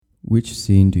Which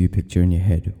scene do you picture in your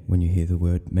head when you hear the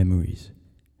word memories?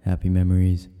 Happy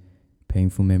memories,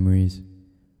 painful memories,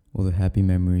 or the happy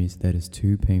memories that is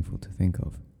too painful to think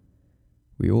of?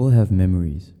 We all have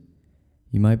memories.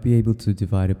 You might be able to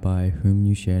divide it by whom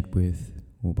you shared with,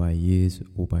 or by years,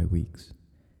 or by weeks.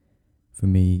 For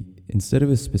me, instead of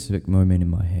a specific moment in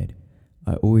my head,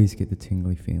 I always get the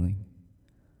tingly feeling.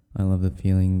 I love the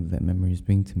feeling that memories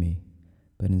bring to me,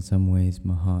 but in some ways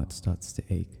my heart starts to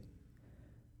ache.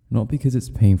 Not because it's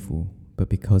painful, but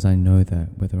because I know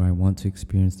that whether I want to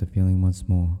experience the feeling once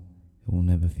more, it will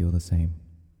never feel the same.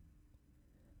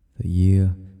 The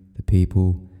year, the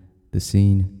people, the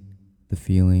scene, the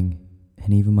feeling,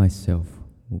 and even myself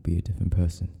will be a different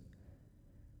person.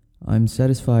 I'm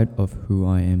satisfied of who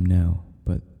I am now,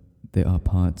 but there are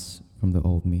parts from the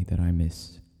old me that I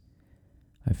miss.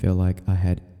 I feel like I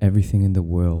had everything in the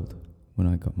world when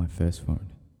I got my first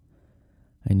phone.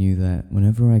 I knew that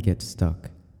whenever I get stuck,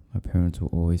 my parents will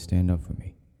always stand up for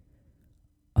me.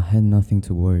 I had nothing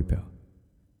to worry about.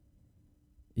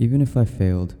 Even if I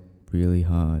failed really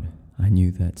hard, I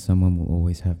knew that someone will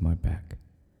always have my back.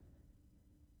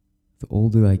 The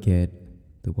older I get,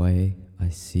 the way I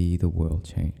see the world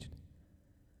changed.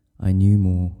 I knew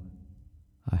more.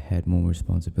 I had more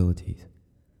responsibilities.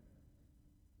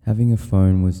 Having a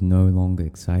phone was no longer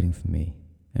exciting for me,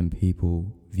 and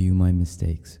people view my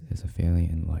mistakes as a failure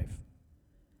in life.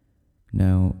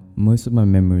 Now, most of my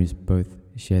memories both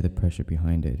share the pressure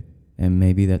behind it, and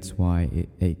maybe that's why it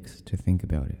aches to think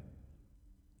about it.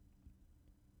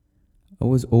 I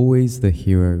was always the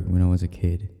hero when I was a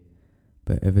kid,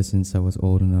 but ever since I was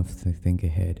old enough to think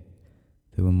ahead,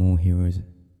 there were more heroes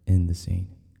in the scene.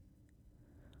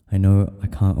 I know I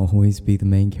can't always be the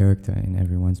main character in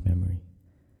everyone's memory,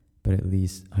 but at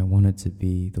least I wanted to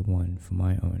be the one for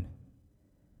my own,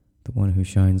 the one who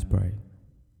shines bright,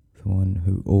 the one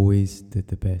who always did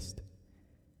the best.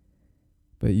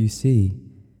 But you see,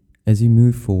 as you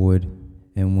move forward,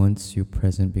 and once your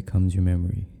present becomes your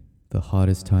memory, the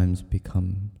hardest times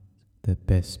become the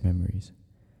best memories.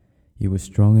 You were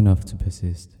strong enough to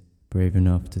persist, brave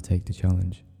enough to take the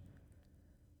challenge.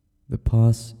 The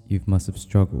past, you must have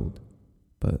struggled,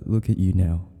 but look at you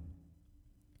now.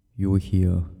 You're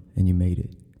here and you made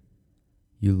it.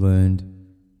 You learned,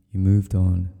 you moved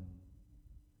on.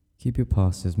 Keep your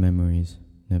past as memories,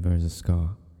 never as a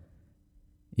scar.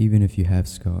 Even if you have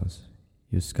scars,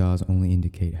 your scars only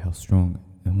indicate how strong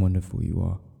and wonderful you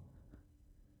are.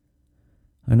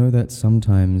 I know that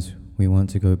sometimes we want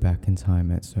to go back in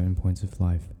time at certain points of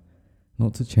life,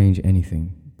 not to change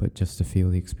anything, but just to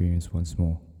feel the experience once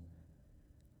more.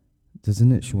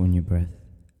 Doesn't it shorten your breath?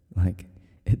 Like,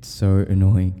 it's so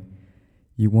annoying.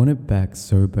 You want it back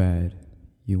so bad,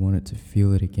 you want it to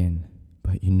feel it again,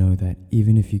 but you know that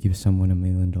even if you give someone $1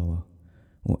 million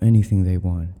or anything they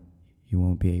want, you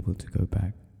won't be able to go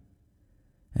back.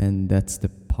 And that's the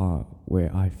part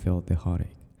where I felt the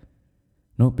heartache.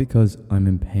 Not because I'm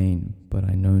in pain, but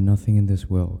I know nothing in this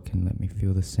world can let me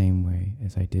feel the same way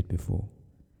as I did before.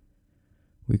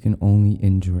 We can only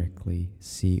indirectly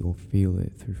see or feel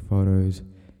it through photos,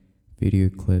 video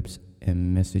clips,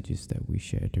 and messages that we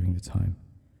share during the time.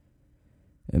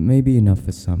 It may be enough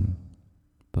for some,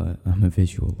 but I'm a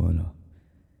visual learner.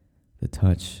 The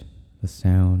touch, the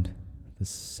sound, the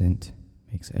scent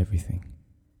makes everything.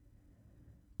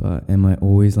 But am I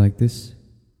always like this?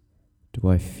 Do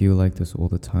I feel like this all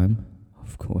the time?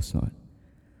 Of course not.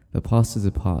 The past is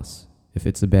the past. If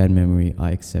it's a bad memory,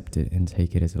 I accept it and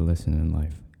take it as a lesson in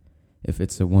life. If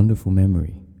it's a wonderful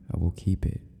memory, I will keep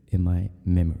it in my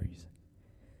memories.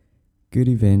 Good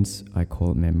events, I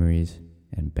call it memories,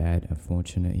 and bad,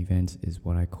 unfortunate events is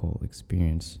what I call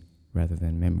experience rather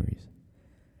than memories.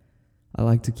 I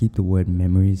like to keep the word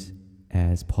memories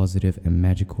as positive and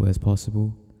magical as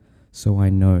possible, so I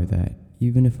know that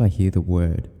even if I hear the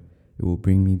word, it will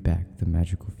bring me back the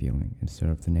magical feeling instead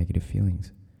of the negative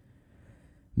feelings.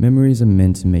 Memories are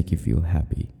meant to make you feel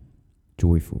happy,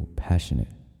 joyful,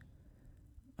 passionate.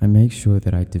 I make sure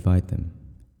that I divide them.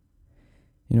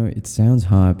 You know, it sounds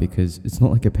hard because it's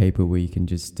not like a paper where you can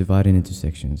just divide it into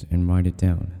sections and write it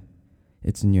down.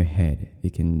 It's in your head.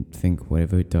 It can think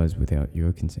whatever it does without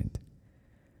your consent.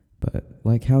 But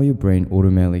like how your brain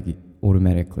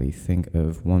automatically think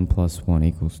of 1 +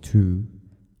 1 = 2,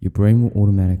 your brain will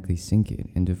automatically sync it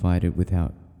and divide it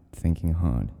without thinking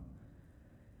hard.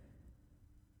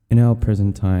 In our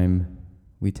present time,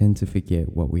 we tend to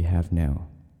forget what we have now.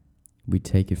 We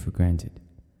take it for granted.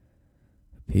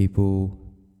 People,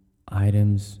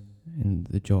 items, and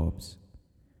the jobs.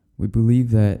 We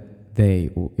believe that they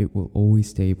or it will always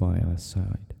stay by our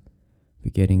side,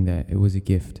 forgetting that it was a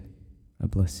gift, a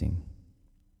blessing.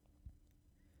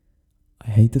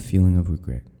 I hate the feeling of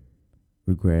regret.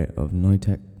 Regret of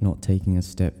not taking a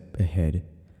step ahead.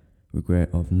 Regret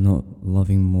of not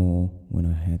loving more when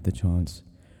I had the chance.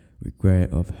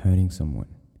 Regret of hurting someone.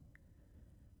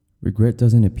 Regret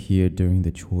doesn't appear during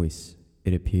the choice,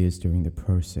 it appears during the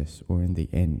process or in the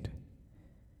end.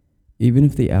 Even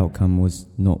if the outcome was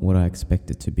not what I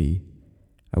expected to be,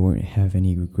 I won't have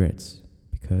any regrets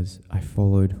because I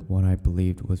followed what I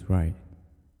believed was right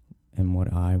and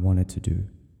what I wanted to do.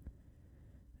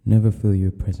 Never fill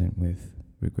your present with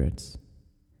regrets.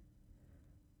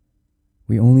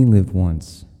 We only live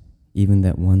once. Even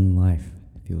that one life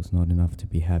feels not enough to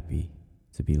be happy,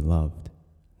 to be loved,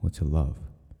 or to love,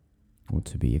 or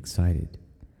to be excited.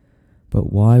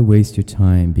 But why waste your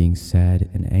time being sad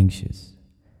and anxious?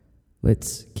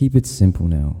 Let's keep it simple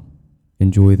now.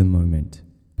 Enjoy the moment.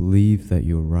 Believe that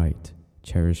you're right.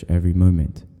 Cherish every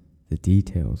moment, the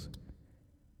details.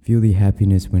 Feel the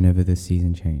happiness whenever the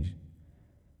season changes.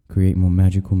 Create more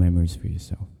magical memories for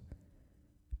yourself.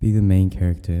 Be the main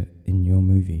character in your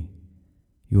movie.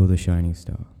 You're the shining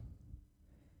star.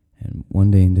 And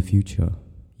one day in the future,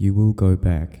 you will go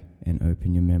back and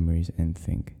open your memories and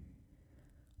think,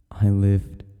 I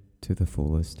lived to the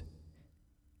fullest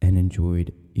and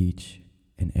enjoyed each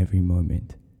and every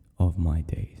moment of my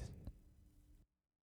days.